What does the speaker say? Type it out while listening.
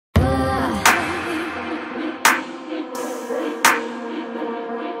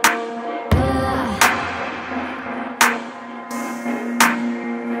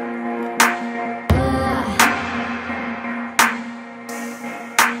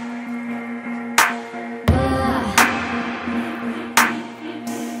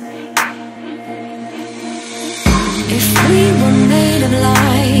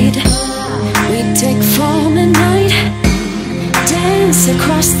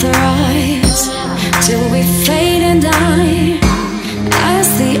across the rise till we fade and die.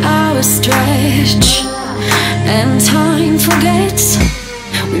 As the hours stretch and time forgets,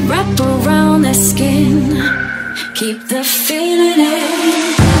 we wrap around their skin, keep the feeling in.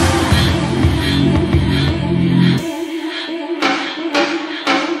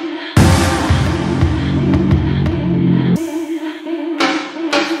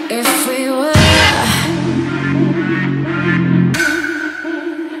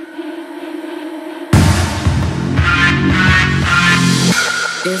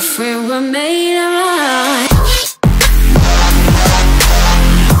 If we were made of light,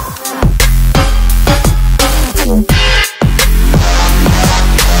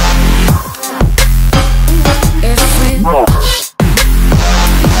 if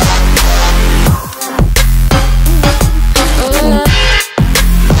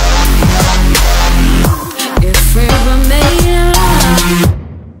we were made of light,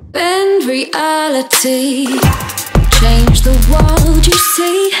 bend reality, change the world you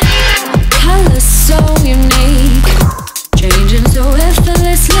see. Colors so unique, changing so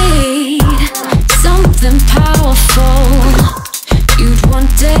effortlessly. Something powerful you'd one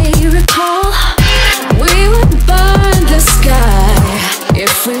day recall. We would burn the sky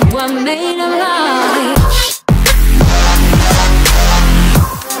if we were made of light.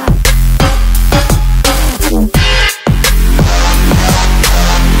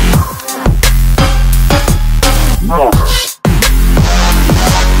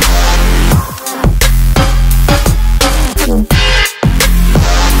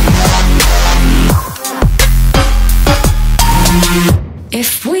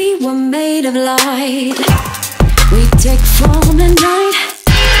 If we were made of light, we'd take form at night,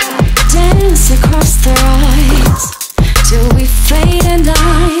 dance across the rise till we fade and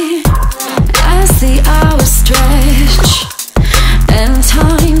die. As the hours stretch and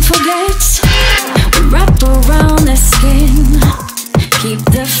time forgets, we wrap around their skin, keep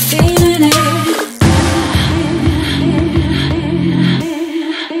the feeling in.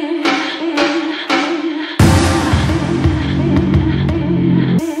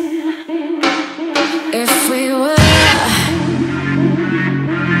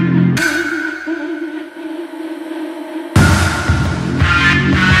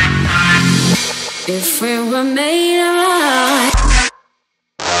 If we were made of light,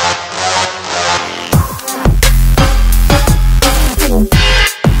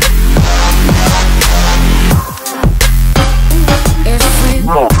 if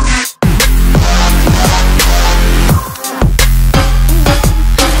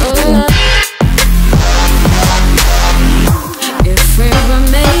we were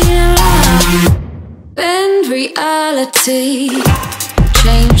made of light, bend reality,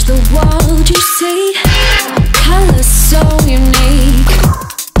 change the world you see. Colors so unique,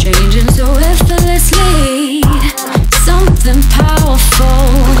 changing so effortlessly. Something powerful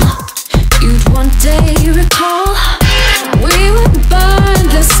you'd one day recall. We would burn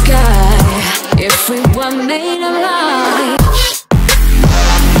the sky if we were made of light.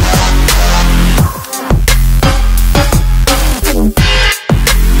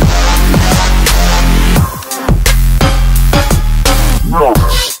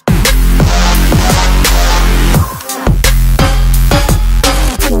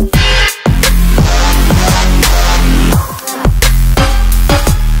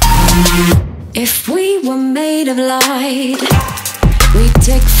 If we were made of light, we'd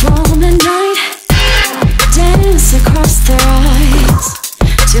take form at night, dance across the rise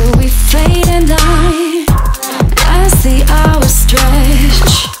till we fade and die. As the hours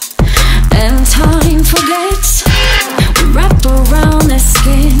stretch and time forgets, we wrap around their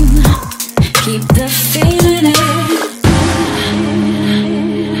skin, keep the feeling.